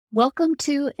Welcome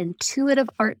to Intuitive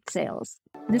Art Sales.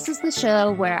 This is the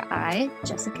show where I,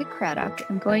 Jessica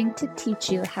Craddock, am going to teach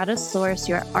you how to source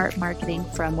your art marketing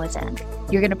from within.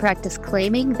 You're going to practice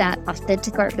claiming that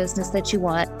authentic art business that you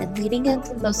want and leading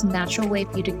into the most natural way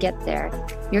for you to get there.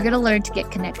 You're going to learn to get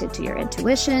connected to your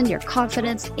intuition, your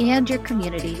confidence, and your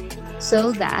community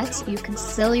so that you can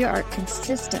sell your art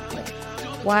consistently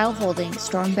while holding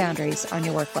strong boundaries on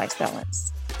your work-life balance.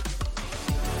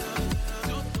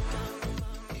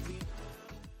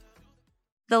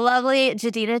 The lovely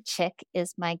Jedidah Chick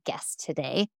is my guest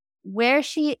today. Where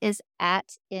she is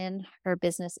at in her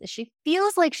business is she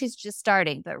feels like she's just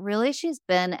starting, but really she's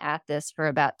been at this for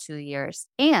about 2 years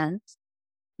and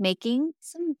making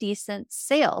some decent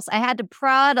sales. I had to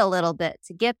prod a little bit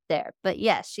to get there, but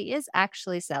yes, she is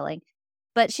actually selling,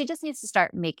 but she just needs to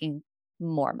start making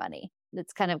more money.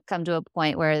 It's kind of come to a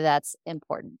point where that's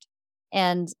important.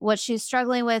 And what she's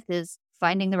struggling with is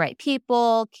finding the right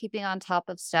people, keeping on top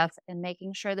of stuff, and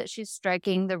making sure that she's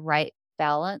striking the right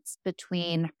balance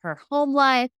between her home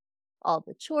life, all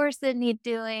the chores that need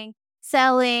doing,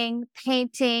 selling,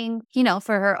 painting,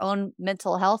 for her own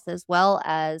mental health, as well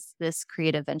as this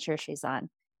creative venture she's on.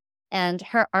 And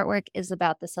her artwork is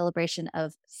about the celebration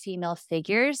of female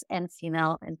figures and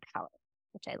female empowerment,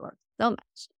 which I love so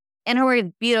much. And her work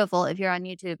is beautiful. If you're on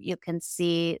YouTube, you can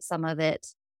see some of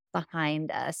it behind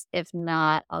us. If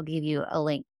not, I'll give you a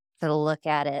link to look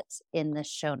at it in the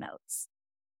show notes.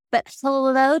 But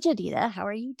hello, Jedidah. How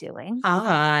are you doing?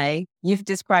 Hi. You've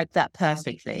described that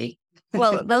perfectly.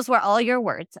 Well, those were all your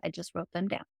words. I just wrote them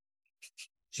down.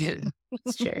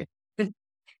 It's true.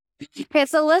 Okay,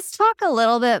 so let's talk a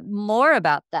little bit more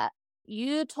about that.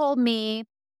 You told me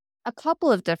a couple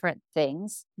of different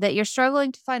things, that you're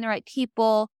struggling to find the right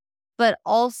people, but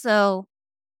also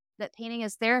that painting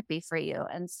is therapy for you.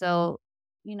 And so,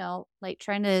 like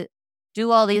trying to do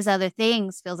all these other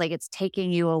things feels like it's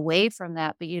taking you away from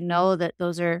that, but you know that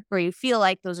those are, or you feel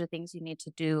like those are things you need to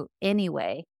do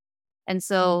anyway. And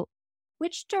so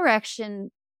which direction,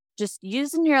 just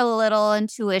using your little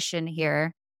intuition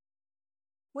here,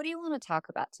 what do you want to talk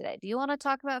about today? Do you want to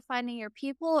talk about finding your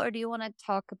people, or do you want to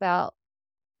talk about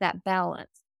that balance?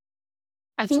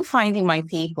 I think finding my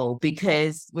people,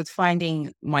 because with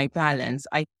finding my balance,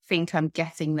 I think I'm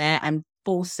getting there. I'm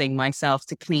forcing myself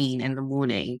to clean in the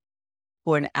morning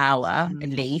for an hour at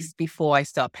least before I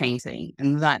start painting.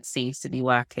 And that seems to be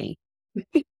working.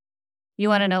 You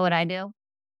want to know what I do?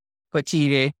 What do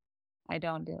you do? I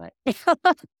don't do it.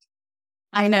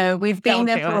 I know we've been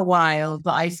there for a while,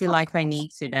 but I feel like I need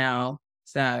to now.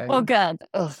 So, oh, God.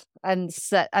 Ugh, I'm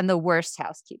the worst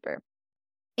housekeeper.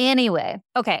 Anyway,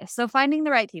 okay, so finding the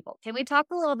right people. Can we talk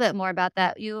a little bit more about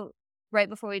that? You, right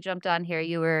before we jumped on here,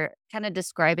 you were kind of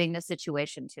describing the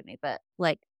situation to me, but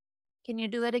can you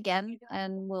do it again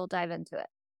and we'll dive into it?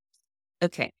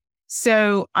 Okay.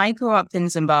 So I grew up in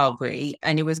Zimbabwe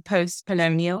and it was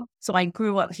post-colonial. So I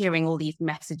grew up hearing all these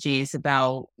messages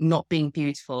about not being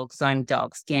beautiful because I'm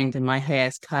dark-skinned and my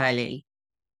hair's curly.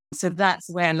 So that's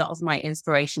where a lot of my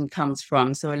inspiration comes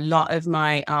from. So a lot of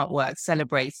my artwork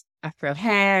celebrates Afro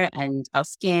hair and our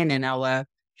skin and our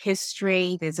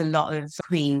history. There's a lot of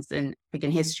queens in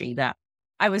African history that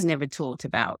I was never taught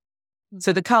about.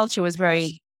 So the culture was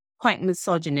quite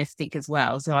misogynistic as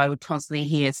well. So I would constantly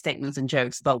hear statements and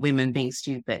jokes about women being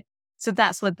stupid. So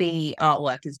that's what the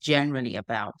artwork is generally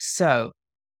about. So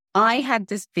I had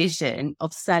this vision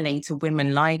of selling to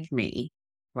women like me,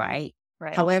 right?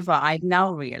 Right. However, I've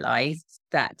now realized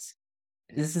that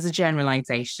this is a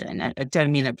generalization, and I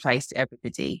don't mean it applies to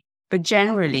everybody, but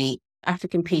generally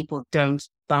African people don't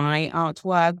buy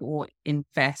artwork or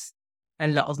invest a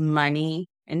lot of money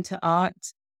into art,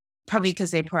 probably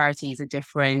because their priorities are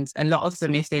different. A lot of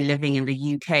them, if they're living in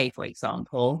the UK, for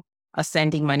example, are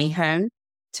sending money home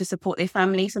to support their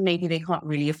family. So maybe they can't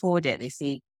really afford it. They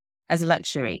see as a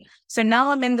luxury. So now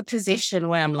I'm in the position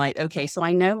where I'm like, okay, so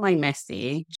I know my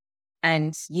message.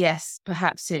 And yes,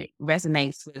 perhaps it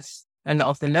resonates with a lot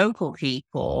of the local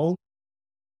people,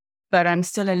 but I'm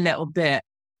still a little bit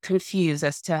confused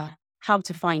as to how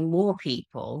to find more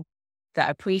people that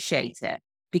appreciate it,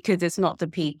 because it's not the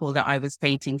people that I was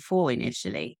painting for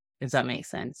initially. Does that make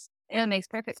sense? It makes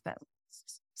perfect sense.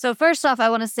 So first off, I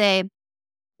want to say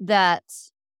that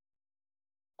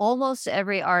almost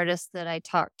every artist that I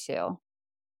talk to,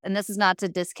 and this is not to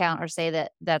discount or say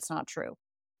that that's not true,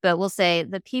 but we'll say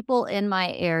the people in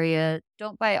my area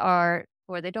don't buy art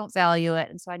or they don't value it.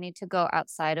 And so I need to go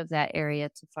outside of that area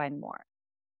to find more.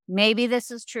 Maybe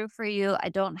this is true for you. I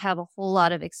don't have a whole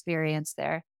lot of experience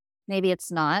there. Maybe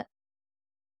it's not.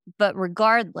 But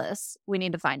regardless, we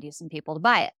need to find you some people to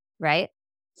buy it, right?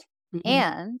 Mm-hmm.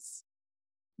 And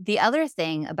the other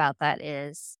thing about that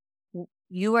is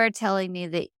you are telling me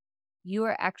that you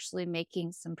are actually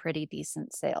making some pretty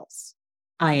decent sales.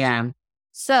 I am.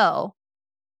 So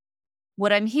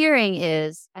what I'm hearing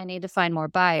is I need to find more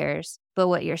buyers, but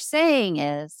what you're saying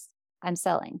is I'm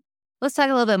selling. Let's talk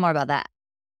a little bit more about that.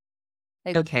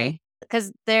 Okay.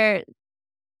 Because they're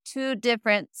two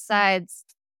different sides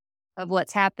of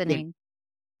what's happening.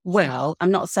 Well,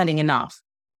 I'm not selling enough.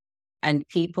 And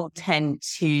people tend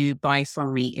to buy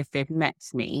from me if they've met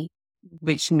me,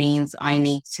 which means I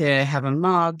need to have a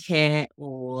market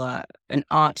or an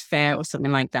art fair or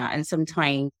something like that. And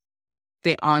sometimes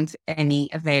there aren't any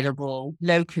available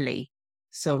locally.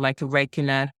 So like a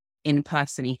regular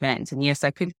in-person event. And yes, I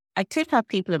could have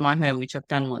people in my home, which I've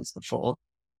done once before.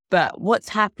 But what's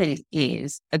happened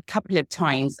is a couple of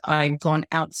times I've gone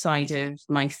outside of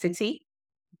my city.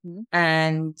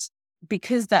 And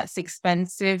because that's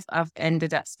expensive, I've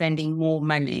ended up spending more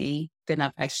money than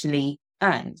I've actually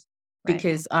earned. Right.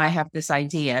 Because I have this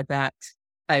idea that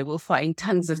I will find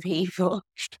tons of people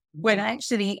when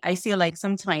actually I feel like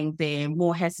sometimes they're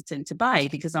more hesitant to buy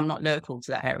because I'm not local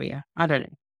to that area. I don't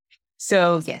know.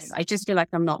 So yes, I just feel like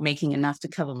I'm not making enough to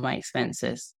cover my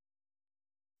expenses.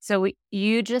 So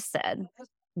you just said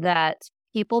that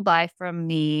people buy from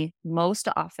me most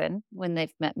often when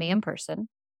they've met me in person.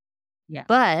 Yeah.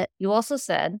 But you also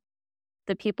said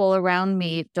the people around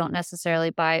me don't necessarily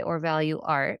buy or value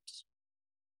art.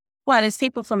 Well, it's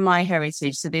people from my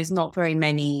heritage, so there's not very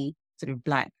many sort of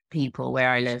Black people where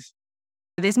I live.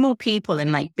 There's more people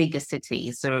in like bigger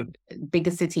cities. So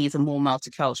bigger cities are more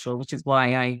multicultural, which is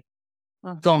why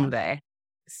I've gone there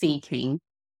seeking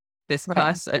this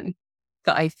person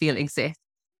that I feel exists.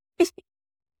 So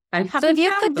if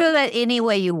you could do that any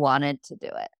way you wanted to do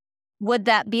it, would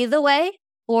that be the way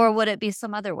or would it be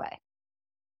some other way?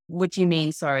 What do you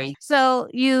mean? Sorry. So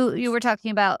you were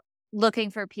talking about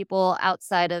looking for people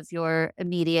outside of your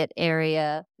immediate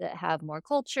area that have more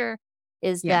culture.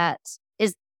 Is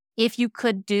if you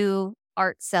could do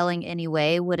art selling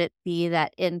anyway, would it be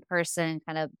that in-person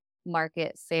kind of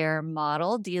market fair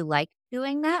model? Do you like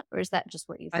doing that, or is that just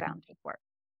what you found before?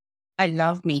 I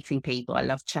love meeting people. I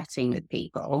love chatting with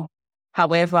people.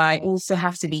 However, I also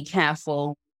have to be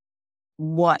careful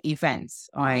what events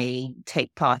I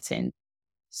take part in.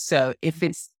 So if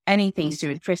it's anything to do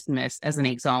with Christmas, as an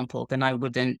example, then I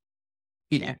wouldn't,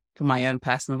 for my own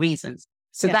personal reasons.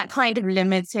 So that kind of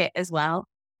limits it as well.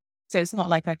 So it's not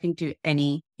like I can do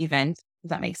any event. Does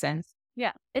that make sense?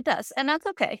 Yeah, it does. And that's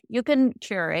okay. You can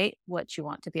curate what you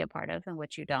want to be a part of and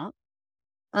what you don't.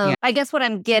 I guess what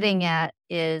I'm getting at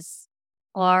is,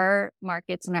 are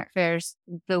markets and art fairs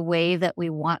the way that we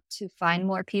want to find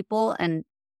more people? And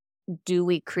do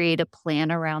we create a plan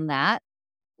around that?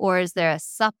 Or is there a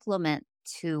supplement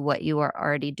to what you are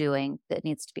already doing that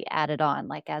needs to be added on,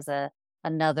 like as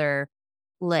another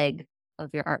leg of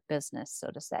your art business, so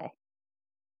to say?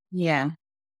 Yeah,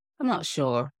 I'm not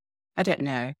sure. I don't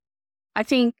know. I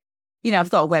think, I've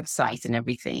got a website and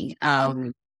everything,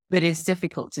 but it's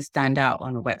difficult to stand out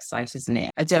on a website, isn't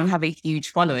it? I don't have a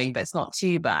huge following, but it's not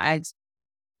too bad.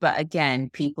 But again,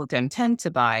 people don't tend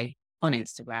to buy on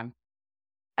Instagram.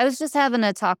 I was just having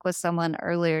a talk with someone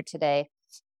earlier today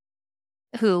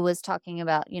who was talking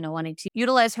about, wanting to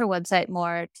utilize her website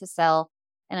more to sell.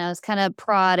 And I was kind of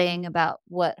prodding about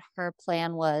what her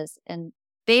plan was. And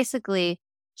basically,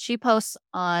 she posts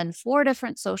on 4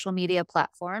 different social media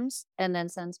platforms and then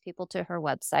sends people to her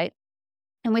website.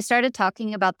 And we started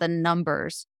talking about the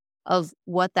numbers of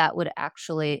what that would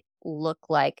actually look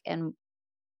like. And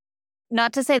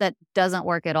not to say that doesn't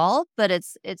work at all, but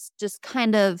it's just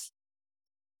kind of,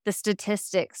 the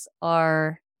statistics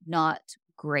are not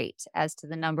great as to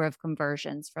the number of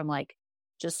conversions from like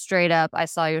just straight up, I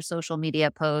saw your social media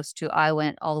post, to I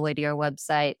went all the way to your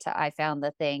website, to I found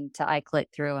the thing, to I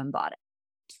clicked through and bought it.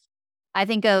 I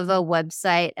think of a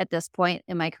website at this point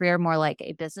in my career more like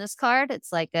a business card.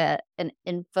 It's like an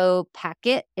info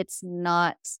packet. It's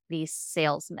not the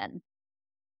salesman.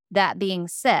 That being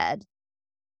said,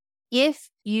 if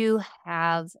you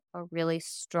have a really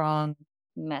strong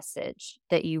message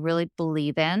that you really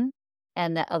believe in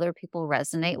and that other people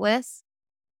resonate with,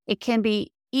 it can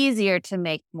be easier to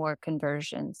make more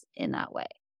conversions in that way.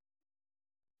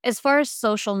 As far as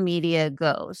social media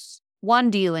goes, one,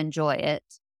 do you enjoy it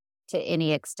to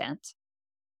any extent?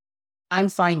 I'm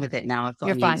fine with it now. I've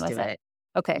gotten used to it.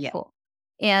 Okay, cool.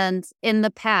 And in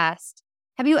the past,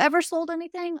 have you ever sold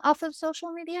anything off of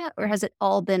social media, or has it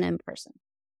all been in person?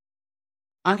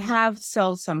 I have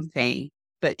sold something,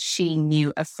 but she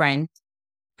knew a friend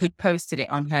who posted it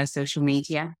on her social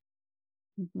media.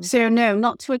 So no,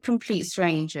 not to a complete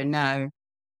stranger, no.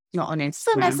 Not on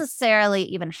So Instagram. necessarily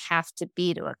even have to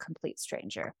be to a complete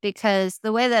stranger, because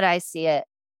the way that I see it,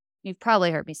 you've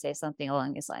probably heard me say something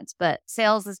along these lines, but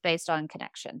sales is based on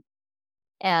connection.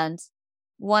 And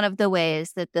one of the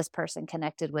ways that this person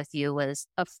connected with you was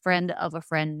a friend of a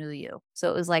friend knew you. So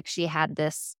it was like she had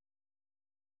this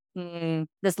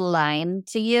line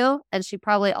to you, and she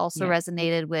probably also Yeah.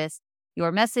 resonated with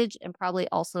your message and probably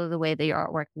also the way that your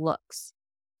artwork looks.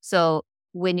 So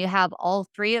when you have all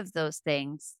three of those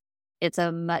things, it's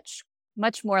a much,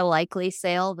 much more likely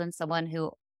sale than someone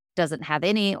who doesn't have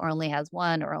any or only has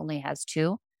one or only has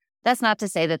two. That's not to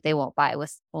say that they won't buy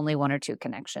with only one or two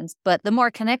connections, but the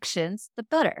more connections, the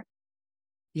better.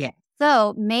 Yeah.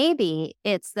 So maybe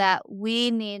it's that we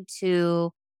need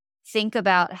to think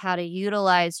about how to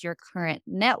utilize your current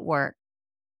network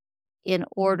in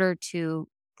order to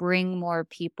bring more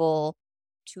people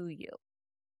to you.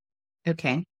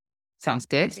 Okay. Sounds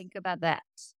good. Think about that.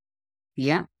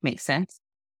 Yeah. Makes sense.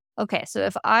 Okay, so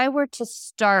if I were to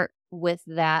start with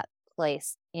that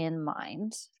place in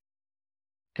mind,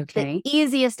 Okay. the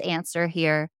easiest answer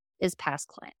here is past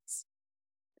clients.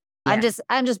 Yeah.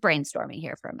 I'm just brainstorming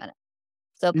here for a minute.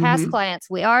 So past Mm-hmm. clients,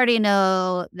 we already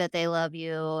know that they love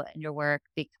you and your work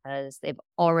because they've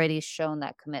already shown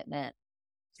that commitment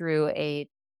through a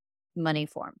money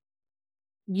form.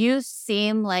 You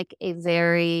seem like a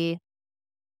very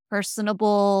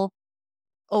personable,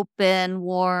 open,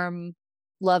 warm,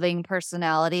 loving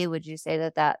personality. Would you say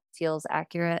that that feels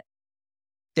accurate?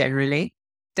 Generally.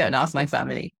 Don't ask my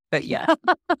family, but yeah.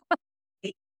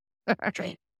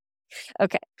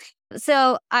 Okay.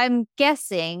 So I'm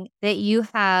guessing that you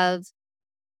have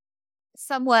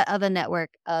somewhat of a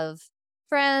network of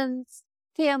friends,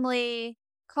 family,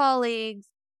 colleagues,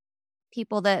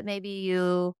 people that maybe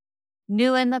you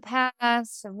knew in the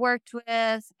past, have worked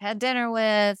with, had dinner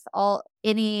with,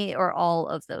 any or all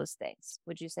of those things.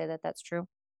 Would you say that that's true?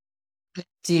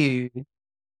 Do.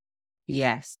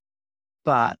 Yes.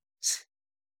 But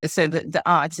so the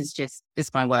art is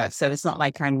my work. So it's not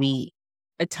like I meet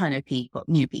a ton of people,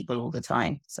 new people all the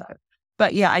time. So,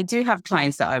 but yeah, I do have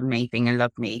clients that are amazing and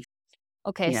love me.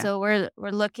 Okay, Yeah. so we're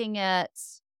looking at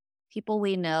people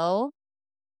we know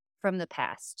from the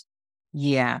past,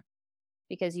 Yeah.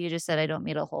 because you just said I don't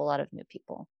meet a whole lot of new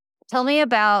people. Tell me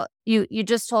about you. You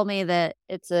just told me that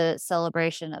it's a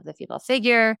celebration of the female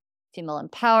figure, female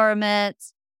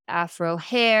empowerment, Afro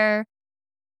hair.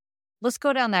 Let's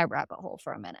go down that rabbit hole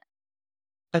for a minute.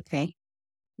 Okay.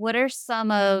 What are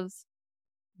some of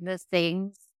the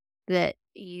things that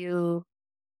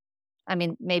I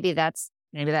mean, maybe that's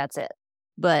it.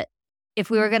 But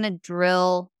if we were going to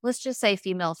drill, let's just say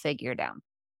female figure down,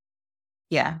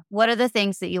 Yeah. what are the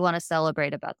things that you want to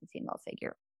celebrate about the female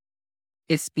figure?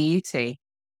 It's beauty.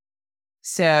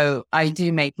 So I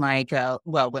do make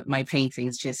with my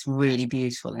paintings just really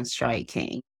beautiful and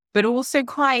striking, but also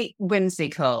quite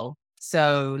whimsical.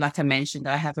 So like I mentioned,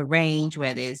 I have a range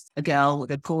where there's a girl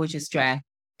with a gorgeous dress,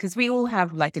 because we all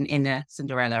have like an inner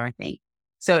Cinderella, I think.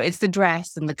 So it's the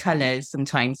dress and the colors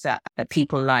sometimes that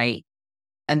people like.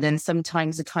 And then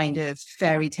sometimes a kind of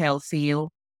fairy tale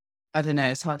feel. I don't know,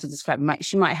 it's hard to describe.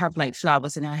 She might have like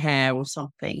flowers in her hair or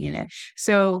something, you know.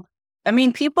 So, I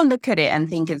mean, people look at it and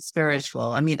think it's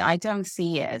spiritual. I mean, I don't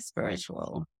see it as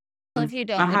spiritual. Well, if you I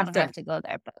don't, we have don't have to, to go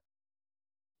there. But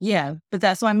yeah, but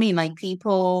that's what I mean. Like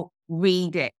people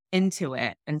read it into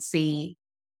it and see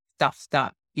stuff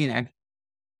that,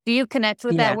 do you connect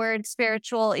with that yeah, word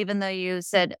spiritual, even though you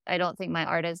said, I don't think my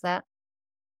art is that?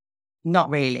 not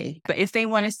really. But if they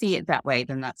want to see it that way,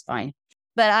 then that's fine.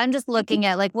 But I'm just looking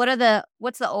at like, what's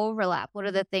the overlap? What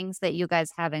are the things that you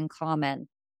guys have in common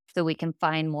so we can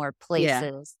find more Yeah.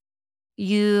 places?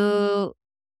 You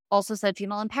also said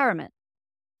female empowerment.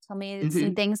 Tell me some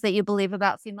Hmm. things that you believe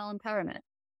about female empowerment.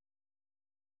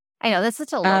 I know that's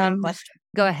such a loaded Um, question.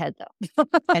 Go ahead though.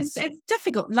 it's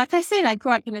difficult. Like I said, I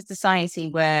grew up in a society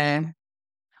where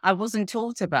I wasn't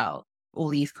taught about all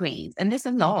these queens. And there's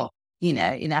a lot, in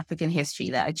African history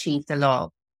that achieved a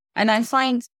lot. And I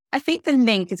think the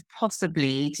link is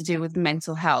possibly to do with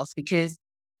mental health, because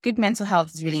good mental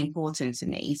health is really important to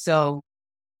me. So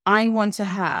I want to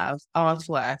have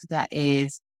artwork that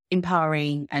is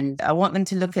empowering, and I want them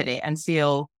to look at it and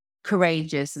feel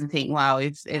courageous and think, wow,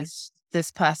 if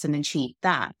this person achieved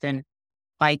that, then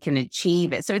I can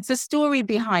achieve it. So it's a story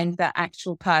behind that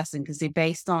actual person, because they're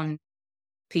based on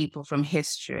people from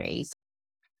history.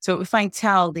 So if I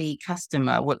tell the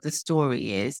customer what the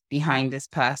story is behind this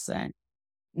person,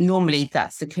 normally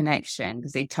that's the connection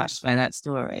because they touched by that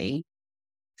story.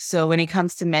 So when it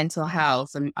comes to mental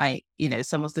health, and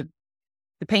some of the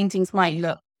paintings might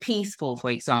look peaceful,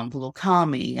 for example, or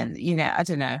calming, and I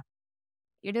don't know.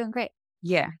 You're doing great.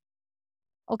 Yeah.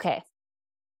 Okay.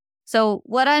 So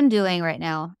what I'm doing right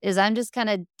now is I'm just kind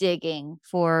of digging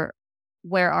for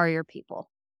where are your people?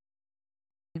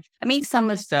 I mean, some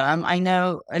of them, I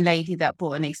know a lady that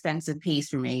bought an expensive piece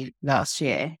for me last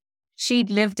year. She'd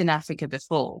lived in Africa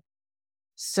before.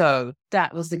 So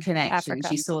that was the connection. Africa.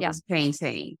 She saw Yeah. this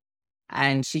painting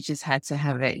and she just had to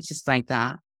have it just like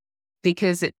that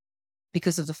because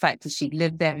of the fact that she'd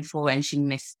lived there before and she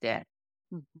missed it.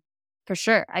 Mhm. For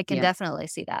sure. I can Yeah. definitely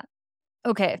see that.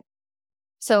 Okay.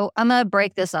 So I'm going to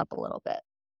break this up a little bit.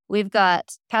 We've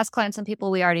got past clients and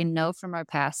people we already know from our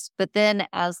past, but then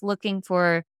as looking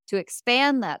for to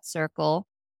expand that circle,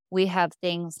 we have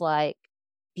things like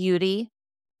beauty,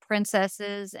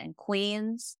 princesses and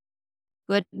queens,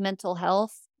 good mental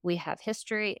health. We have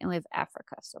history and we have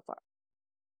Africa so far.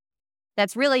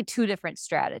 That's really two different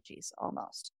strategies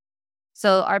almost.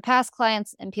 So our past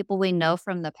clients and people we know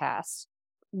from the past,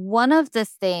 one of the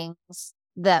things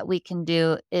that we can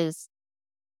do is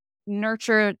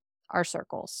nurture our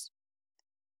circles.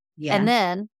 Yeah. And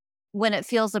then when it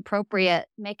feels appropriate,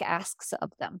 make asks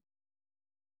of them,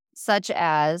 such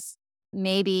as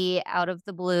maybe out of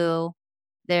the blue,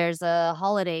 there's a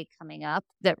holiday coming up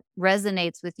that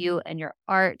resonates with you and your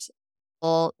art.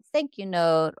 Well, thank you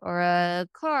note or a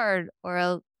card or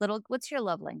a little, what's your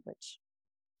love language?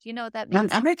 Do you know what that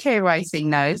means? I'm okay writing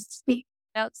notes.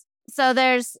 Notes. So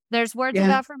there's words of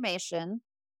Yeah. affirmation.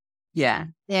 Yeah.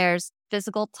 There's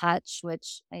physical touch,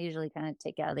 which I usually kind of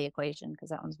take out of the equation because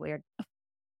that one's weird.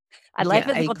 I like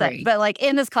Yeah, I physical touch, agree. but like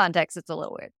in this context, it's a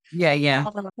little weird. Yeah. Yeah.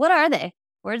 What are they?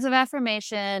 Words of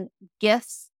affirmation,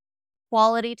 gifts,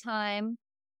 quality time,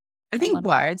 I think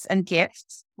words and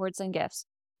gifts. words and gifts.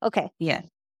 Okay. Yeah.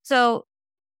 So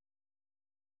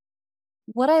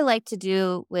what I like to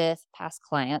do with past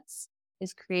clients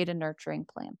is create a nurturing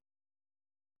plan.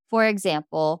 For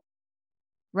example,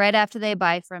 right after they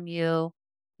buy from you,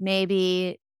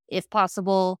 maybe if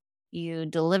possible, you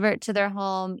deliver it to their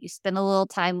home, you spend a little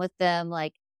time with them,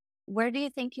 like, where do you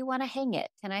think you want to hang it?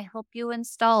 Can I help you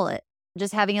install it?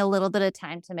 Just having a little bit of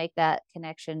time to make that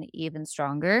connection even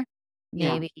stronger.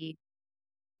 Yeah. Maybe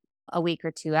a week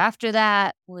or two after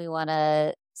that, we want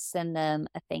to send them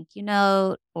a thank you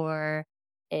note or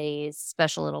a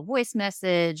special little voice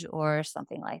message or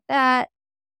something like that.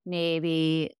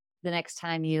 Maybe the next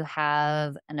time you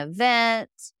have an event,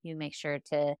 you make sure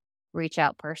to reach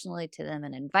out personally to them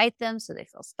and invite them so they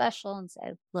feel special and say,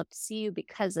 I'd love to see you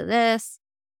because of this.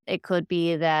 It could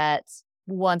be that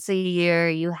once a year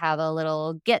you have a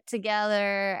little get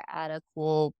together at a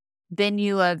cool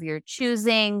venue of your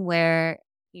choosing where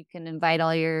you can invite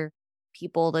all your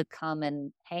people to come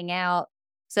and hang out.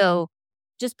 So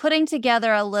just putting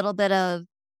together a little bit of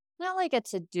not like a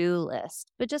to-do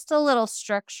list, but just a little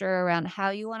structure around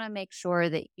how you want to make sure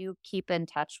that you keep in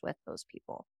touch with those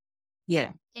people.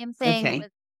 Yeah. Same thing Okay.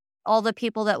 with all the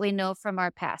people that we know from our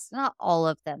past. Not all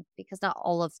of them, because not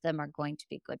all of them are going to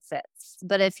be good fits.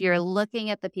 But if you're looking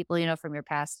at the people you know from your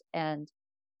past, and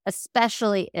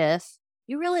especially if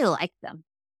you really like them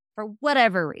for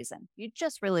whatever reason, you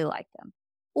just really like them,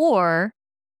 or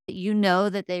you know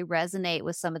that they resonate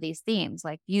with some of these themes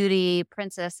like beauty,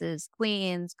 princesses,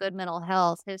 queens, good mental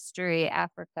health, history,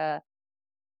 Africa.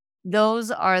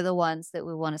 Those are the ones that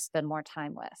we want to spend more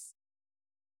time with.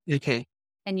 Okay.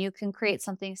 And you can create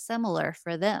something similar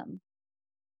for them.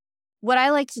 What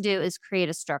I like to do is create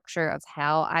a structure of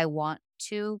how I want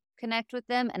to connect with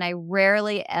them. And I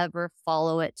rarely ever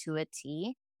follow it to a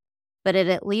T, but it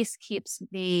at least keeps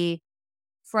me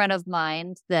front of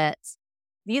mind that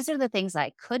these are the things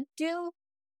I could do.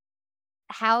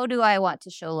 How do I want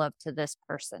to show love to this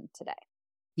person today?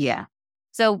 Yeah.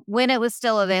 So when it was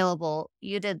still available,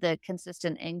 you did the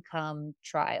consistent income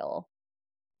trial.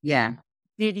 Yeah.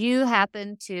 Did you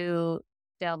happen to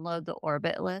download the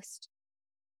Orbit list?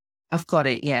 I've got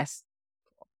it. Yes.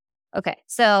 Okay.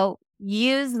 So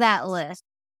use that list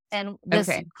and this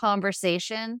Okay.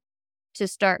 conversation to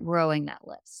start growing that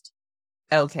list.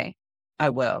 Okay. I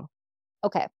will.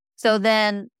 Okay. So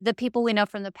then the people we know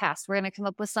from the past, we're going to come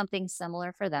up with something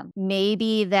similar for them.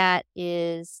 Maybe that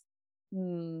is,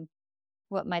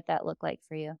 what might that look like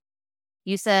for you?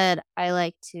 You said, I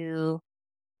like to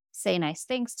say nice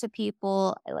things to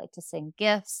people. I like to send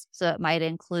gifts. So it might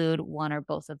include one or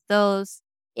both of those.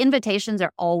 Invitations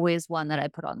are always one that I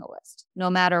put on the list, no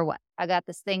matter what. I got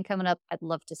this thing coming up. I'd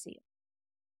love to see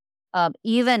you.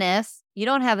 Even if you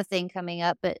don't have a thing coming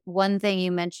up, but one thing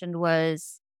you mentioned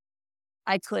was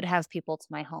I could have people to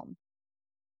my home.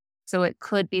 So it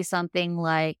could be something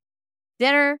like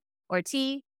dinner or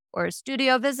tea or a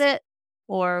studio visit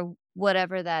or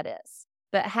whatever that is.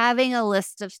 but having a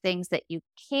list of things that you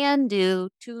can do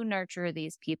to nurture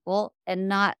these people and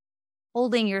not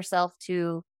holding yourself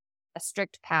to a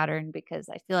strict pattern, because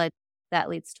I feel like that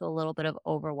leads to a little bit of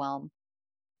overwhelm.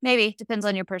 Maybe depends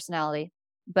on your personality,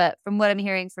 but from what I'm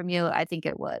hearing from you, I think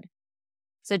it would.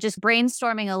 So just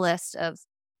brainstorming a list of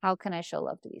how can I show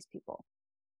love to these people?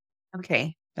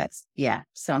 Okay.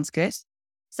 Sounds good.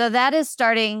 So that is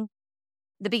starting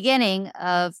the beginning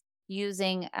of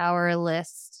using our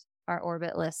list, our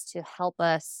orbit list, to help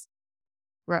us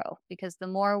grow, because the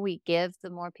more we give, the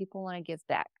more people want to give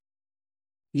back.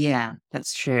 Yeah,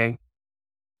 that's true.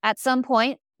 At some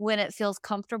point, when it feels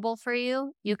comfortable for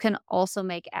you, you can also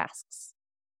make asks,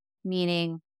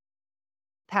 meaning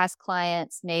past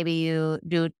clients, maybe you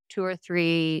do 2 or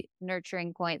 3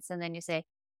 nurturing points and then you say,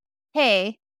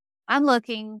 hey, I'm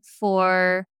looking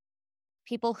for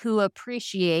people who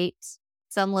appreciate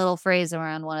some little phrase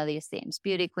around one of these themes: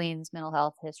 beauty queens, mental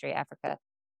health, history, Africa.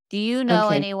 Do you know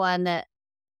Okay. anyone that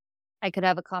I could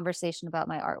have a conversation about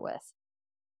my art with?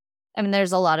 I mean,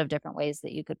 there's a lot of different ways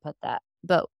that you could put that.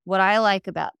 But what I like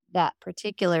about that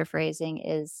particular phrasing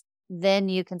is then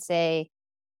you can say,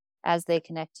 as they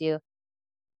connect you,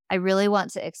 I really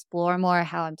want to explore more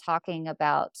how I'm talking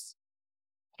about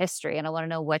history, and I want to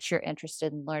know what you're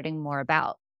interested in learning more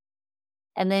about.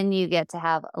 And then you get to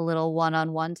have a little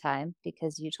one-on-one time,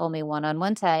 because you told me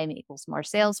one-on-one time equals more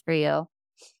sales for you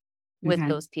with Okay.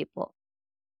 those people.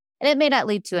 And it may not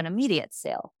lead to an immediate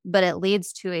sale, but it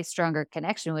leads to a stronger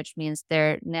connection, which means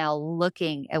they're now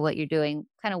looking at what you're doing,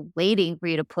 kind of waiting for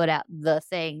you to put out the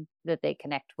thing that they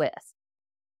connect with.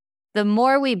 The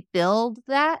more we build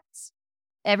that,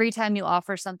 every time you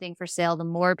offer something for sale, the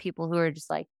more people who are just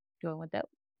like, going with that.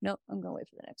 No, I'm going to wait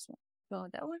for the next one. Going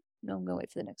with that one. No, I'm going to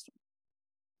wait for the next one,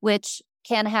 which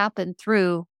can happen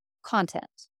through content.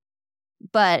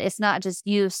 But it's not just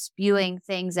you spewing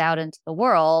things out into the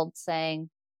world saying,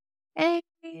 hey,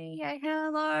 I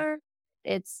have art.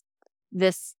 It's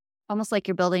this almost like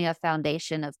you're building a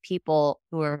foundation of people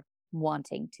who are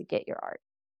wanting to get your art.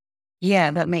 Yeah,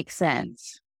 that makes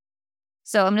sense.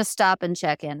 So I'm going to stop and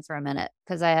check in for a minute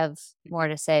because I have more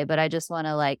to say, but I just want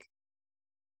to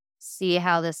see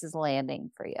how this is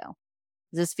landing for you.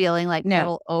 Is this feeling like No.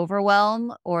 total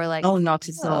overwhelm or like, Oh, not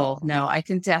at all. oh, No, I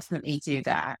can definitely do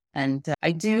that. And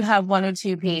I do have 1 or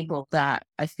 2 people that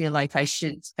I feel like I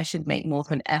should make more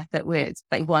of an effort with.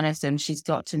 Like one of them, she's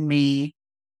gotten me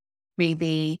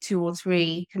maybe 2 or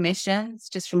 3 commissions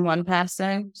just from one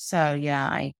person. So yeah,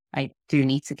 I do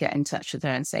need to get in touch with her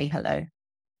and say hello.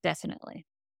 definitely.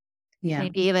 Yeah.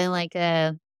 Maybe even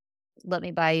let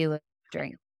me buy you a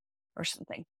drink or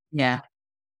something. Yeah.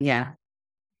 Yeah.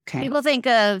 Okay. People think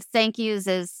of thank yous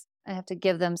as I have to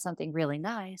give them something really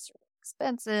nice or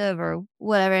expensive or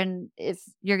whatever. And if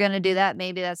you're going to do that,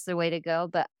 maybe that's the way to go.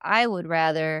 But I would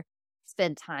rather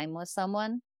spend time with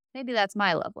someone. Maybe that's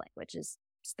my love language, is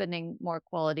spending more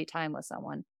quality time with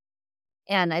someone.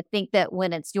 And I think that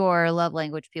when it's your love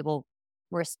language, people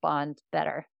respond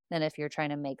better than if you're trying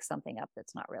to make something up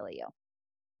that's not really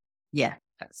you.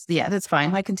 That's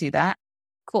fine. I can do that.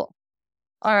 Cool.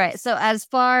 All right. So as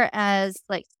far as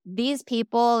these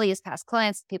people, these past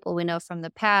clients, people we know from the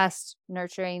past,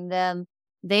 nurturing them,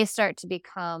 they start to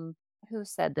become, who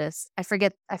said this? I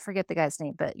forget the guy's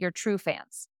name, but your true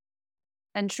fans.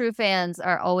 And true fans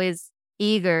are always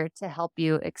eager to help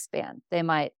you expand. They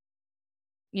might,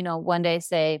 one day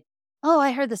say, oh,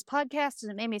 I heard this podcast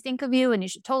and it made me think of you and you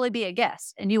should totally be a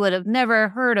guest. And you would have never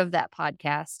heard of that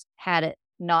podcast had it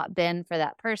not been for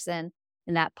that person.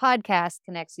 And that podcast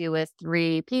connects you with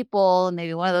 3 people, and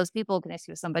maybe one of those people connects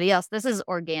you with somebody else. This is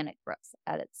organic growth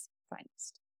at its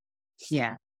finest.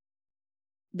 Yeah.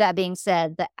 That being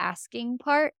said, the asking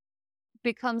part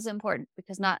becomes important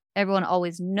because not everyone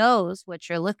always knows what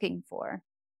you're looking for.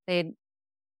 They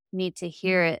need to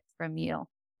hear it from you.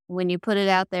 When you put it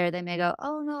out there, they may go,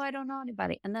 oh, no, I don't know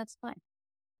anybody. And that's fine.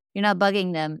 You're not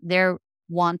bugging them. They're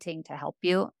wanting to help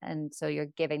you. And so you're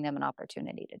giving them an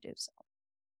opportunity to do so.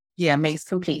 Yeah, makes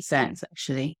complete sense,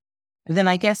 actually. And then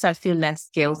I guess I feel less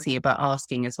guilty about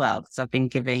asking as well because I've been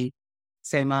giving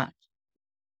so much.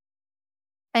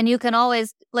 And you can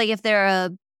always, if they're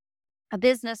a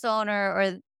business owner,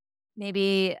 or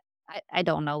maybe, I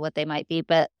don't know what they might be,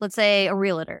 but let's say a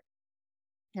realtor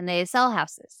and they sell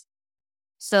houses.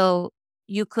 So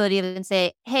you could even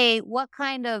say, hey, what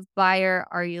kind of buyer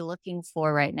are you looking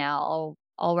for right now?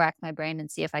 I'll rack my brain and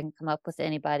see if I can come up with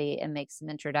anybody and make some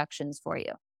introductions for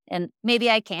you. And maybe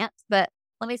I can't, but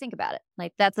let me think about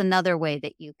it. That's another way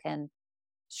that you can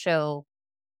show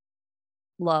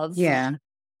love. Yeah.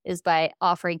 Is by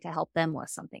offering to help them with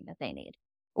something that they need,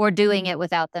 or doing it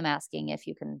without them asking if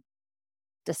you can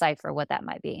decipher what that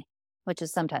might be, which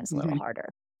is sometimes a little Mhm. harder.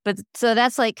 But so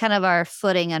that's like kind of our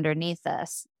footing underneath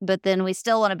us. But then we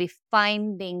still want to be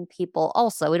finding people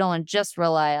also. We don't want to just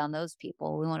rely on those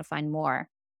people. We want to find more,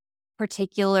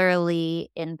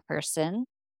 particularly in person.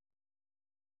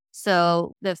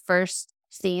 So the first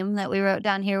theme that we wrote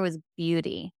down here was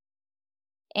beauty.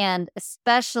 And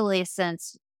especially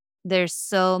since there's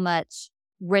so much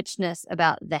richness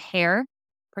about the hair,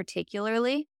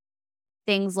 particularly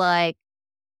things like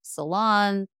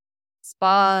salons,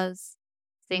 spas,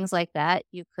 things like that.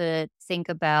 You could think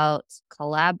about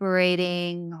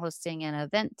collaborating, hosting an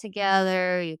event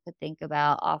together. You could think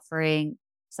about offering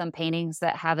some paintings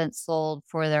that haven't sold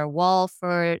for their wall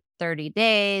for 30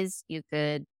 days. You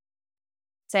could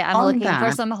say, I'm On looking for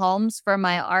that, some homes for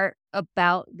my art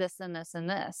about this and this and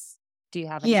this. Do you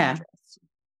have any yeah. interest?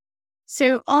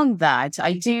 So on that,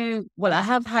 I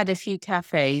have had a few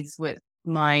cafes with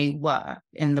my work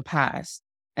in the past,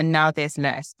 and now there's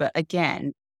less, but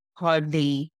again,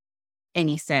 hardly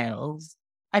any sales.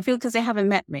 I feel because they haven't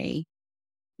met me.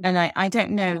 And I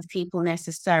don't know if people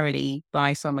necessarily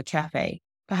buy from a cafe.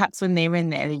 Perhaps when they're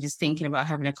in there, they're just thinking about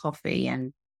having a coffee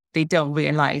and they don't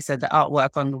realize that the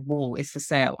artwork on the wall is for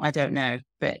sale. I don't know.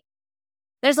 But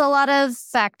There's a lot of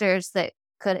factors that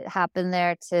could happen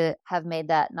there to have made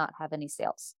that not have any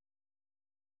sales.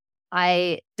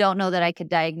 I don't know that I could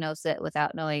diagnose it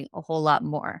without knowing a whole lot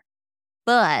more.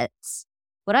 But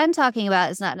what I'm talking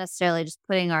about is not necessarily just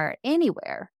putting art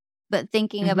anywhere, but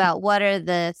thinking Mhm. about what are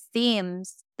the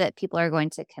themes that people are going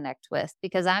to connect with,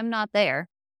 because I'm not there.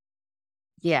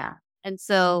 Yeah. And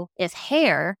so if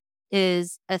hair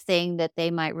is a thing that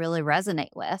they might really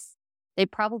resonate with, they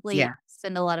probably Yeah.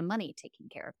 spend a lot of money taking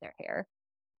care of their hair.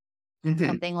 Mhm.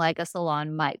 Something like a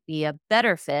salon might be a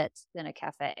better fit than a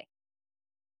cafe.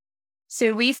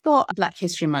 So we've got Black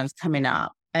History Month coming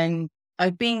up, and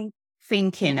I've been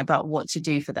thinking about what to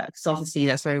do for that because obviously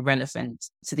that's very relevant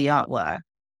to the artwork.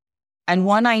 And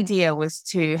one idea was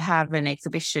to have an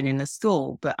exhibition in the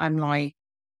school, but I'm like,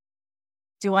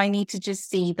 do I need to just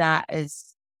see that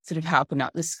as sort of helping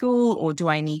out the school, or do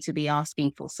I need to be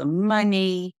asking for some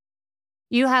money?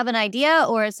 You have an idea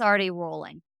or it's already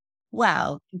rolling?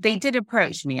 Well, they did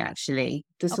approach me actually.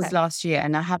 This was Okay. last year,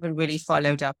 and I haven't really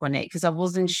followed up on it because I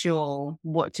wasn't sure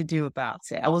what to do about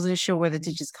it. I wasn't sure whether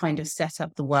to just kind of set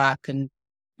up the work and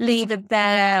leave it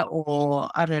there, or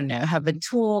I don't know, have a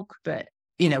talk, but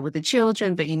with the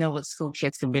children, but you know what school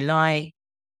kids can be like.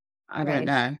 I don't Right.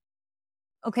 know.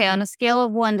 Okay. On a scale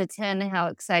of 1 to 10, how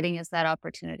exciting is that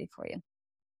opportunity for you?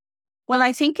 Well,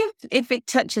 I think if it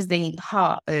touches the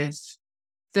heart of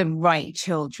the right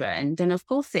children, then of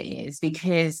course it is,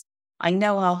 because I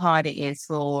know how hard it is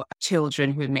for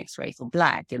children who are mixed race or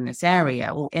Black in this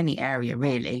area or any area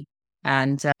really.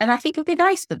 And I think it'd be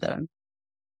nice for them.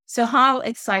 So how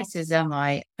excited am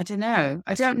I? I don't know.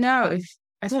 I don't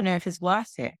know if it's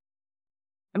worth it.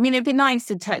 I mean, it'd be nice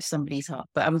to touch somebody's heart,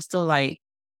 but I'm still like,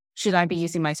 should I be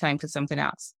using my time for something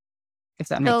else? If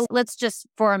that makes So sense. let's just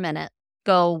for a minute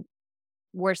go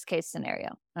worst case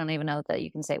scenario. I don't even know that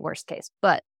you can say worst case,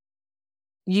 but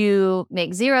you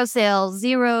make 0 sales,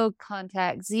 0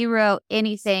 contact, 0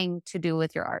 anything to do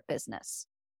with your art business.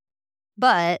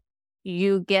 But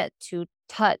you get to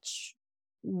touch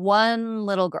one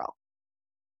little girl.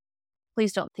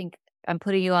 Please don't think I'm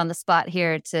putting you on the spot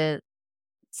here to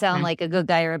sound Mhm. like a good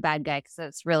guy or a bad guy, because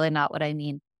that's really not what I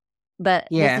mean. But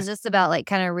this Yeah. is just about like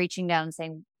kind of reaching down and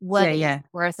saying, Yeah. what is Yeah.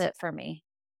 worth it for me?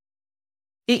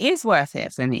 It is worth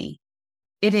it for me.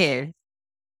 It is.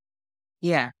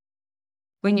 Yeah.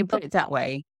 When you put But it that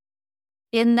way.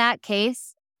 in that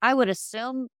case, I would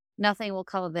assume nothing will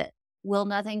come of it. Will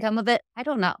nothing come of it? I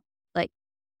don't know. Like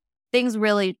things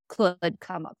really could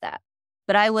come of that.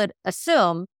 But I would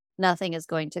assume nothing is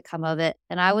going to come of it.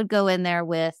 And I would go in there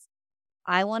with,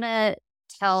 I want to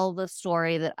tell the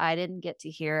story that I didn't get to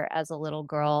hear as a little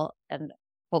girl and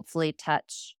hopefully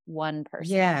touch one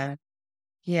person. Yeah.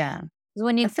 Yeah. 'Cause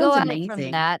when you That go sounds at it from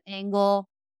amazing. that angle,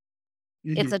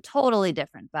 it's Mhm. a totally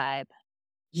different vibe.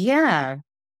 Yeah.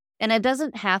 And it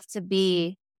doesn't have to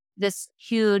be this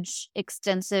huge,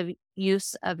 extensive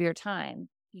use of your time.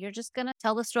 You're just going to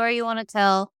tell the story you want to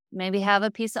tell, maybe have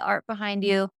a piece of art behind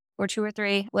you or 2 or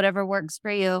 3, whatever works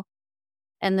for you.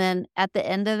 And then at the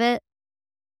end of it,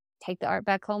 take the art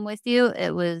back home with you.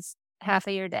 It was half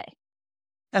of your day.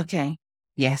 Okay.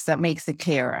 Yes, that makes it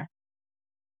clearer.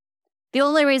 The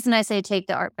only reason I say take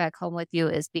the art back home with you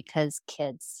is because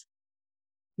kids.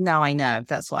 Now I know.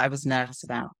 That's what I was nervous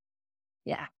about.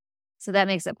 Yeah. So that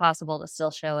makes it possible to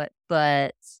still show it,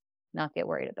 but not get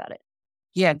worried about it.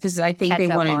 Yeah, because I think they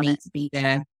Catch up wanted on me it. to be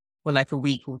there for like a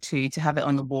week or two to have it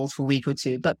on the wall for a week or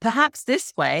two. But perhaps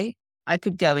this way I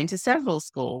could go into several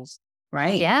schools,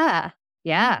 right? Yeah.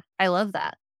 Yeah. I love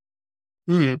that.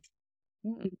 Hmm.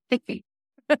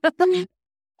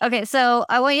 Okay. So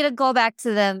I want you to go back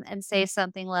to them and say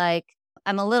something like,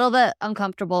 I'm a little bit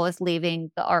uncomfortable with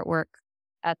leaving the artwork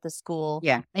at the school.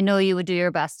 Yeah. I know you would do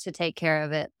your best to take care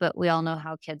of it, but we all know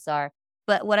how kids are.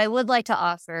 But what I would like to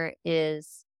offer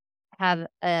is have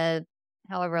a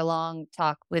however long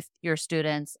talk with your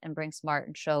students and bring smart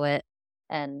and show it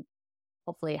and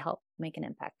hopefully help make an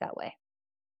impact that way.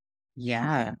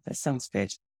 Yeah, that sounds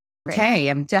good. Great. Okay,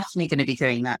 I'm definitely going to be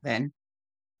doing that then.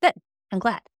 Good. I'm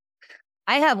glad.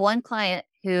 I have one client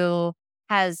who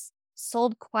has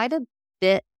sold quite a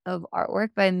bit of artwork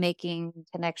by making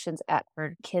connections at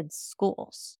her kids'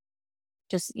 schools.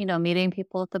 Just, meeting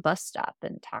people at the bus stop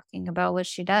and talking about what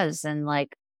she does. And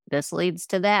like, this leads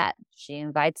to that. She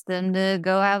invites them to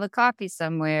go have a coffee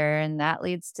somewhere. And that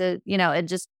leads to, it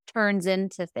just turns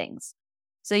into things.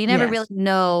 So you never really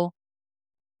know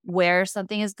where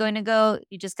something is going to go.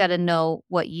 You just got to know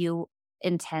what you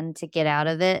intend to get out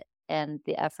of it and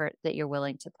the effort that you're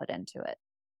willing to put into it.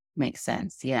 Makes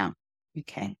sense. Yeah.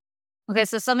 Okay. Okay.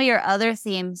 So some of your other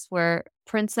themes were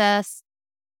princess,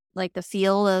 like the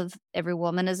feel of every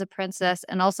woman is a princess,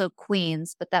 and also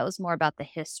queens, but that was more about the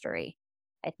history.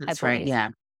 That's right. Yeah.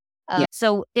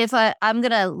 So if I'm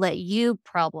going to let you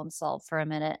problem solve for a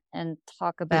minute and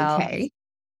talk about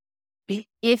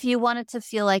if you wanted to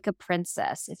feel like a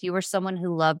princess, if you were someone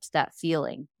who loved that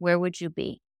feeling, where would you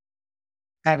be?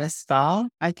 At a spa,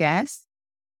 I guess.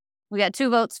 We got 2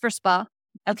 votes for spa.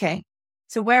 Okay.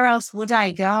 So where else would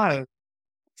I go?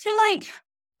 To like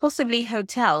possibly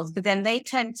hotels, but then they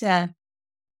tend to,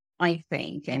 I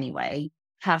think anyway,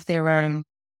 have their own,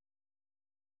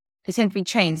 they tend to be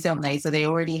chains, don't they? So they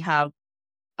already have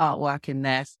artwork in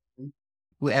there,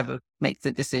 whoever makes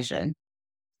the decision.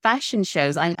 Fashion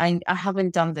shows, I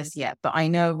haven't done this yet, but I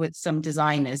know with some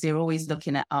designers, they're always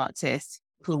looking at artists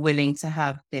who are willing to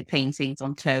have their paintings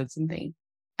on clothes and things.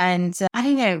 And I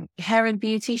don't know, hair and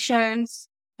beauty shows,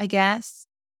 I guess.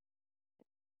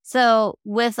 So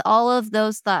with all of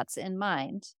those thoughts in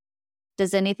mind,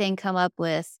 does anything come up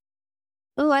with,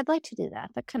 oh, I'd like to do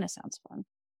that. That kind of sounds fun.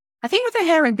 I think with the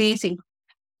hair and beauty,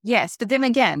 yes. But then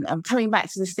again, I'm coming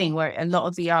back to this thing where a lot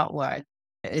of the artwork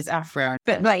is Afro.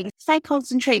 But like, if I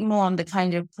concentrate more on the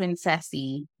kind of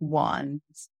princessy ones,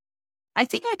 I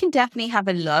think I can definitely have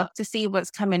a look to see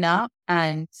what's coming up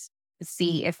and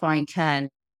see if I can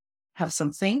have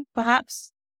something,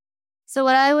 perhaps. So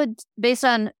what I would, based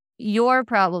on your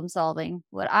problem solving,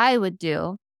 what I would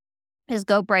do is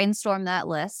go brainstorm that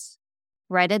list,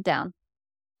 write it down,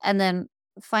 and then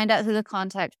find out who the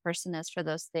contact person is for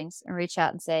those things and reach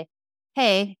out and say,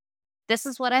 hey, this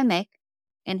is what I make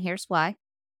and here's why.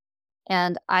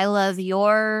 And I love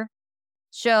your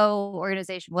show,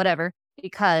 organization, whatever,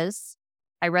 because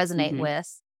I resonate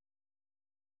with.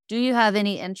 Do you have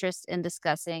any interest in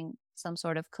discussing some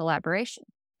sort of collaboration?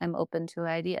 I'm open to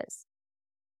ideas.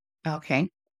 Okay.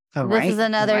 This is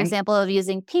another example of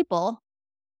using people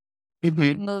to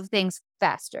move things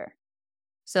faster.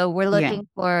 So we're looking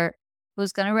for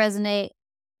who's going to resonate.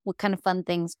 What kind of fun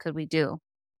things could we do?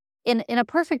 In a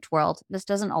perfect world, this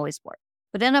doesn't always work.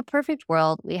 But in a perfect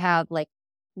world, we have like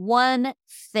one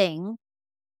thing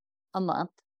a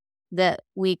month that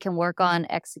we can work on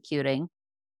executing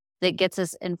that gets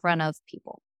us in front of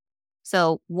people.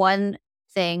 So one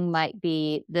thing might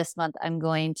be this month, I'm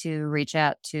going to reach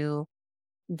out to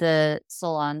the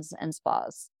salons and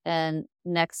spas. And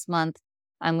next month,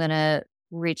 I'm going to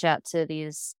reach out to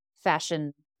these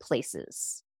fashion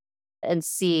places and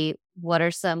see what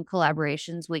are some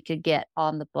collaborations we could get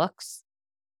on the books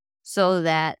so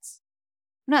that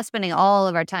we're not spending all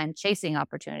of our time chasing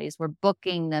opportunities. We're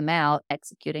booking them out,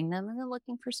 executing them, and then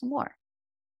looking for some more.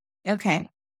 Okay.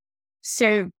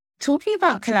 So talking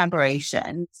about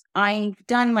collaborations, I've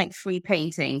done like 3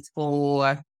 paintings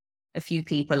for a few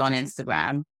people on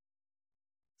Instagram.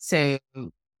 So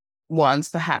one's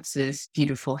perhaps is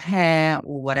beautiful hair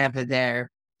or whatever their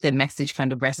message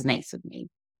kind of resonates with me.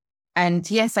 And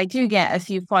yes, I do get a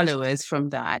few followers from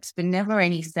that, but never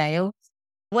any sales.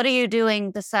 What are you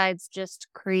doing besides just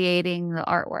creating the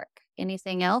artwork?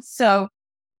 Anything else? So,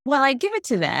 well, I give it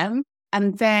to them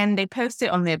and then they post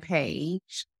it on their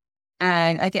page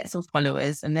and I get some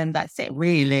followers and then that's it,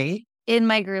 really. In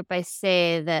my group, I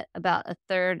say that about a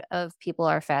third of people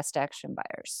are fast action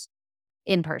buyers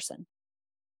in person.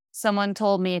 Someone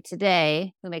told me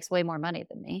today, who makes way more money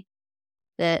than me,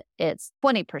 that it's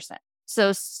 20%.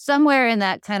 So somewhere in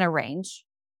that kind of range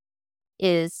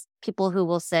is people who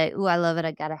will say, ooh, I love it.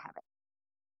 I got to have it.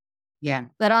 Yeah.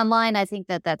 But online, I think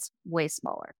that that's way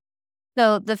smaller.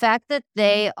 So the fact that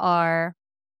they are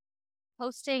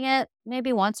posting it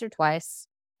maybe once or twice,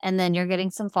 and then you're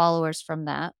getting some followers from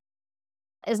that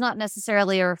is not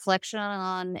necessarily a reflection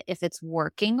on if it's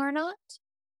working or not.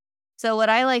 So what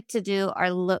I like to do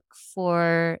are look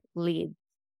for leads.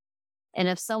 And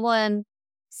if someone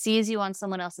sees you on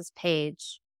someone else's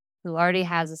page who already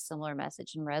has a similar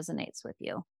message and resonates with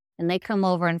you, and they come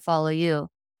over and follow you,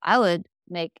 I would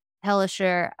make hella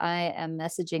sure I am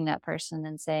messaging that person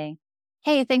and saying,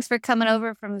 hey, thanks for coming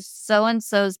over from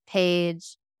so-and-so's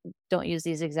page. Don't use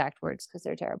these exact words because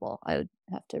they're terrible. I would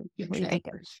have to rethink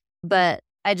it. But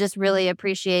I just really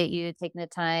appreciate you taking the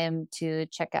time to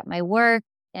check out my work.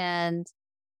 And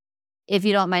if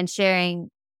you don't mind sharing,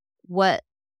 what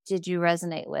did you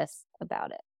resonate with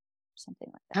about it? Something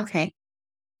like that. Okay.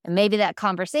 And maybe that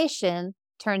conversation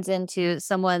turns into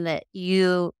someone that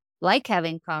you like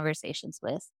having conversations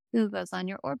with who goes on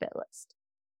your orbit list.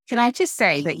 Can I just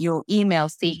say that your email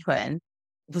sequence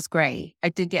was great? I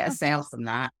did get a sale from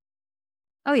that.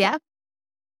 Oh, yeah?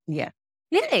 Yeah.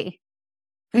 Yay.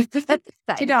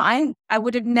 I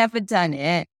would have never done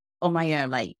it on my own.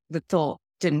 Like, the thought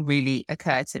didn't really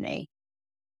occur to me.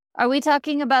 Are we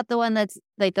talking about the one that's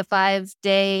like the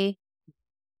 5-day?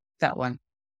 That one.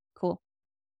 Cool.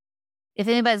 If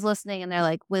anybody's listening and they're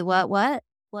like, wait, what?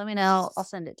 Let me know. I'll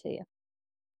send it to you.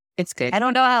 It's good. I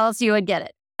don't know how else you would get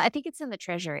it. I think it's in the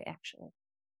treasury, actually.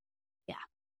 Yeah.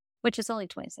 Which is only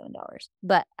 $27.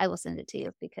 But I will send it to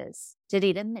you because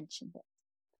Jedidah mentioned it.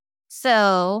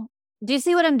 So, do you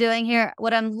see what I'm doing here?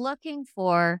 What I'm looking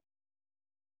for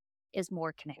is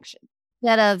more connection.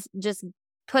 Instead of just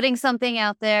putting something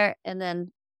out there and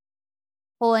then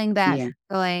pulling back,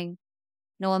 going,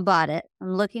 no one bought it.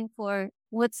 I'm looking for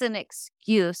what's an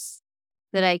excuse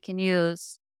that I can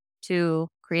use to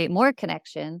create more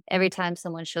connection every time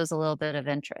someone shows a little bit of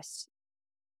interest.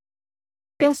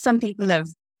 Because some people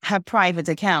have private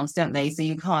accounts, don't they? So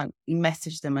you can't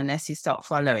message them unless you start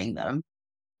following them.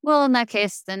 Well, in that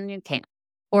case, then you can't.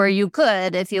 Or you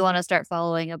could if you want to start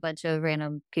following a bunch of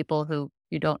random people who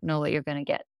you don't know what you're going to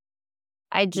get.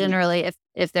 I generally,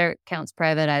 if their account's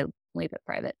private, I leave it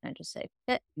private and I just say,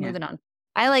 moving on.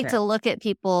 I like to look at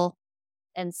people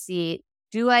and see,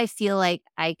 do I feel like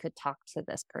I could talk to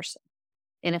this person?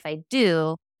 And if I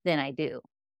do, then I do.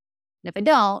 And if I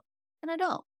don't, then I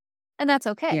don't. And that's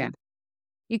okay. Yeah.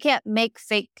 You can't make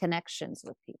fake connections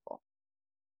with people.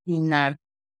 No.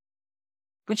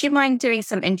 Would you mind doing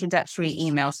some introductory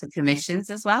emails for commissions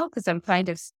as well? Because I'm kind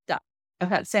of stuck. I've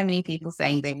had so many people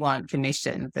saying they want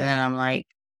commissions. And then I'm like,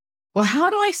 well, how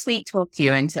do I sweet talk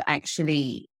you into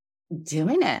actually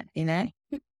doing it, you know?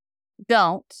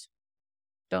 Don't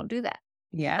do that.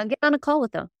 Yeah. I'll get on a call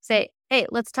with them. Say, hey,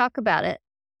 let's talk about it.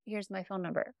 Here's my phone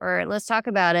number. Or let's talk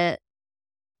about it.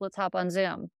 Let's hop on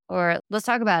Zoom. Or let's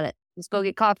talk about it. Let's go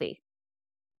get coffee.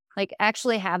 Like,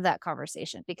 actually have that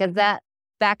conversation, because that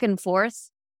back and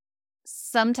forth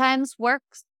sometimes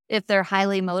works if they're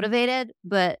highly motivated,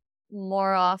 but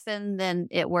more often than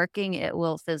it working, it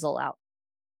will fizzle out.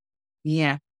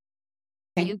 Yeah.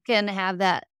 You can have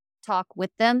that talk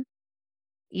with them,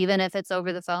 even if it's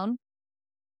over the phone.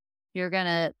 You're going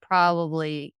to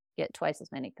probably get twice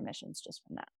as many commissions just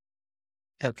from that.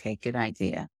 Okay, good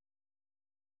idea.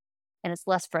 And it's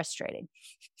less frustrating.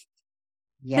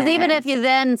 Because even if you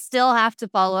then still have to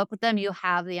follow up with them, you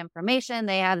have the information,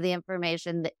 they have the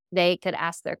information, that they could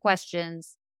ask their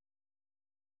questions.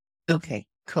 Okay,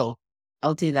 cool.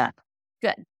 I'll do that.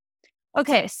 Good.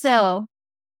 Okay, so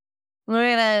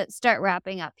we're going to start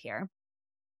wrapping up here.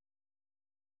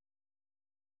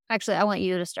 Actually, I want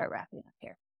you to start wrapping up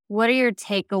here. What are your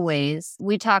takeaways?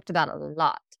 We talked about a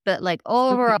lot, but like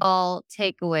overall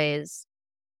takeaways,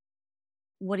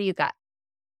 what do you got?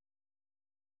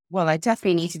 Well, I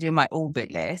definitely need to do my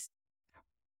orbit list.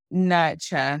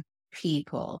 Nurture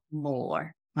people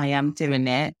more. I am doing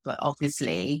it, but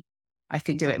obviously I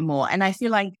could do it more. And I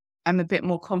feel like I'm a bit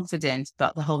more confident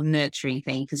about the whole nurturing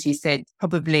thing, because you said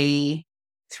probably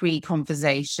 3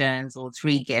 conversations or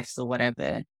 3 gifts or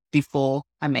whatever before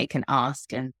I make an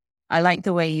ask. And I like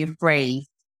the way you phrase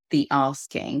the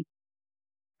asking,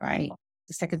 right?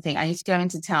 The second thing, I need to go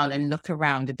into town and look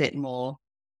around a bit more.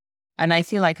 And I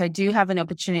feel like I do have an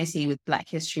opportunity with Black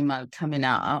History Month coming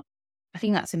up. I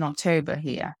think that's in October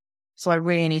here. So I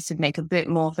really need to make a bit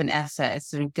more of an effort at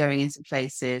sort of going into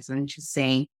places and just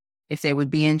seeing if they would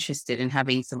be interested in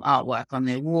having some artwork on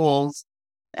their walls.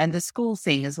 And the school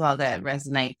thing as well, that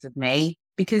resonates with me.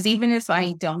 Because even if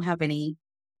I don't have any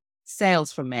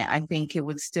sales from it, I think it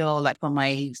would still, like on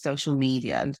my social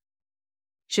media,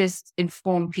 just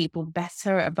inform people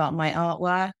better about my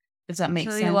artwork. Does that make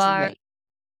who sense? you are and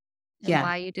Yeah.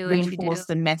 why you do what you do. Reinforce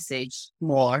the message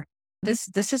more. This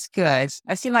is good.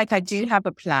 I feel like I do have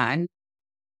a plan.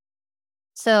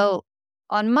 So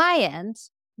on my end,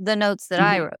 the notes that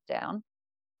I Mhm. wrote down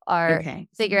are Okay.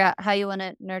 figure out how you want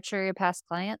to nurture your past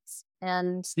clients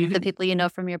and the Mhm. people you know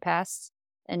from your past,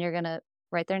 and you're going to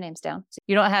write their names down. So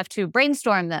you don't have to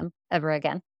brainstorm them ever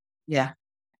again. Yeah.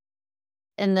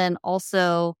 And then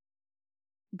also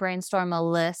brainstorm a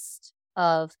list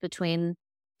of between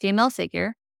female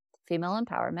figure, female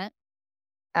empowerment,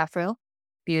 Afro,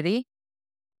 beauty,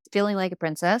 feeling like a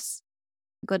princess,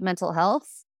 good mental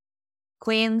health,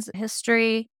 Queen's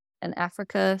history, and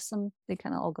Africa. They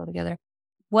kind of all go together.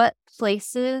 What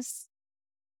places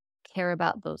care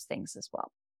about those things as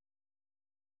well?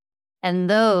 And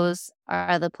those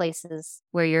are the places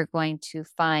where you're going to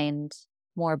find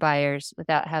more buyers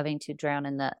without having to drown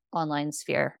in the online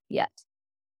sphere yet.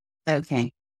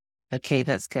 Okay. Okay,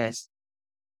 that's good. Is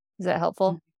that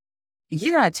helpful?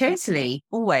 Yeah, totally.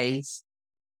 Always.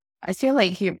 I feel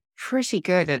like you're pretty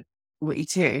good at what you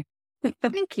do.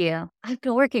 Thank you. I've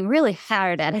been working really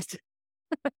hard at it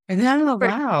Oh, for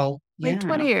wow. like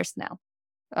 20 Yeah. years now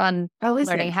on Oh, is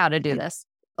learning it? how to do this.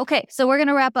 Okay, so we're going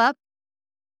to wrap up.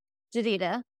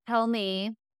 Jedidah, tell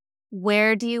me,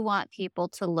 where do you want people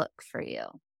to look for you?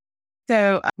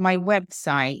 So my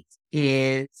website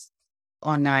is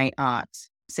Onai Art.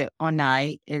 So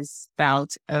Onai is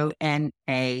spelled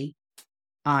Onai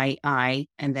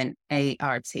and then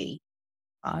ART.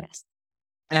 Artist.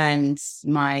 And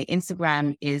my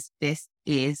Instagram is This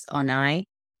Is Onai,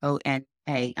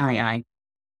 Onaii.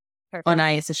 Perfect.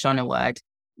 Onai is a Shona word.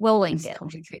 We'll link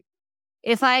it.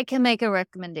 If I can make a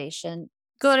recommendation,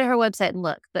 go to her website and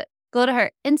look, but go to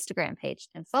her Instagram page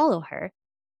and follow her.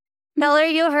 Tell her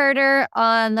you heard her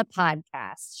on the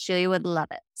podcast. She would love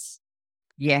it.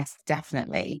 Yes,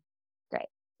 definitely. Great.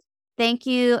 Thank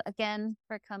you again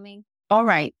for coming. All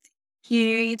right.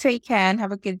 You take care and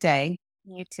have a good day.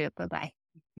 You too. Bye-bye.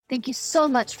 Thank you so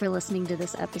much for listening to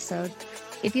this episode.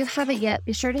 If you haven't yet,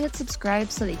 be sure to hit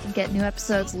subscribe so that you can get new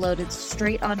episodes loaded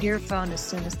straight onto your phone as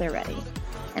soon as they're ready.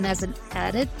 And as an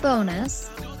added bonus,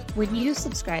 when you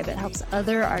subscribe, it helps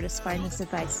other artists find this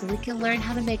advice so we can learn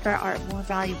how to make our art more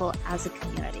valuable as a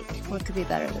community. What could be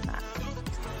better than that?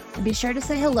 And be sure to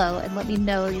say hello and let me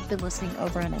know you've been listening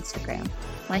over on Instagram.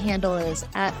 My handle is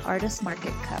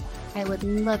 @ArtistMarketCo. I would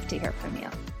love to hear from you.